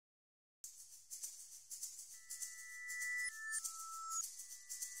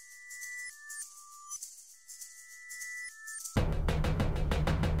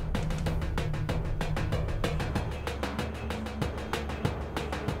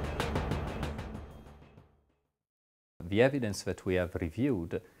the evidence that we have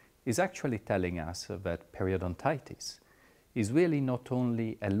reviewed is actually telling us that periodontitis is really not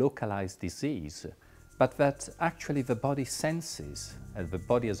only a localized disease, but that actually the body senses, and the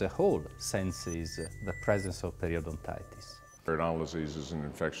body as a whole senses the presence of periodontitis. Periodontal disease is an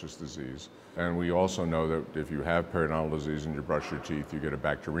infectious disease, and we also know that if you have periodontal disease and you brush your teeth, you get a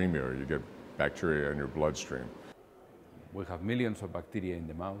bacteremia, or you get bacteria in your bloodstream. We have millions of bacteria in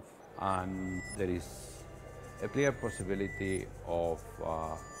the mouth, and there is a clear possibility of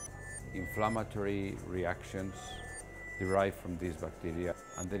inflammatory reactions derived from these bacteria.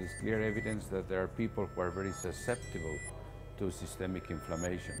 And there is clear evidence that there are people who are very susceptible to systemic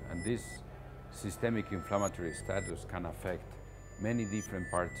inflammation. And this systemic inflammatory status can affect many different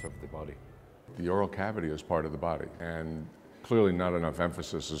parts of the body. The oral cavity is part of the body, and clearly not enough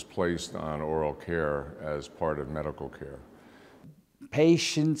emphasis is placed on oral care as part of medical care.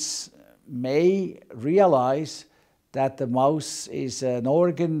 Patients may realize that the mouth is an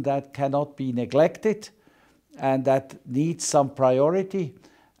organ that cannot be neglected and that needs some priority,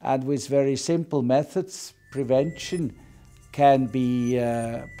 and with very simple methods, prevention can be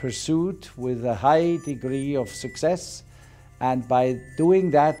pursued with a high degree of success. And by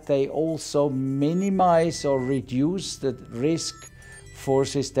doing that, they also minimize or reduce the risk for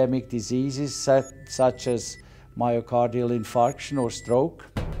systemic diseases such as myocardial infarction or stroke.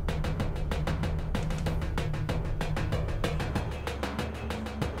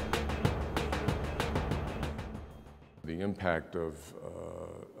 The impact of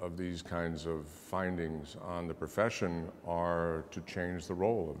these kinds of findings on the profession are to change the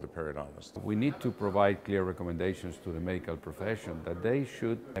role of the periodontist. We need to provide clear recommendations to the medical profession that they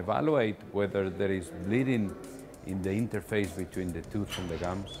should evaluate whether there is bleeding in the interface between the tooth and the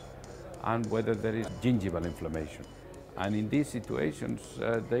gums, and whether there is gingival inflammation. And in these situations,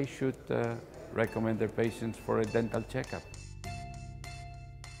 they should recommend their patients for a dental checkup.